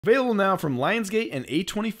Available now from Lionsgate and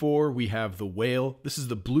A24, we have The Whale. This is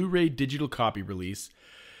the Blu-ray digital copy release.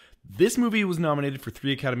 This movie was nominated for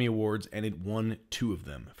 3 Academy Awards, and it won 2 of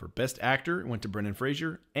them. For Best Actor, it went to Brendan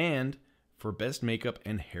Fraser, and for Best Makeup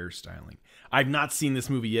and Hairstyling. I've not seen this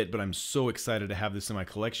movie yet, but I'm so excited to have this in my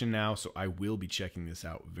collection now, so I will be checking this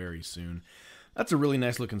out very soon. That's a really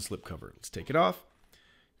nice looking slipcover. Let's take it off.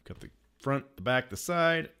 Got the front, the back, the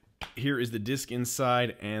side. Here is the disc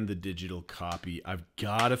inside and the digital copy. I've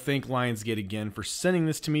got to thank Lionsgate again for sending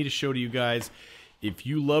this to me to show to you guys. If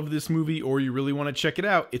you love this movie or you really want to check it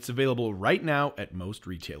out, it's available right now at most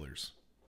retailers.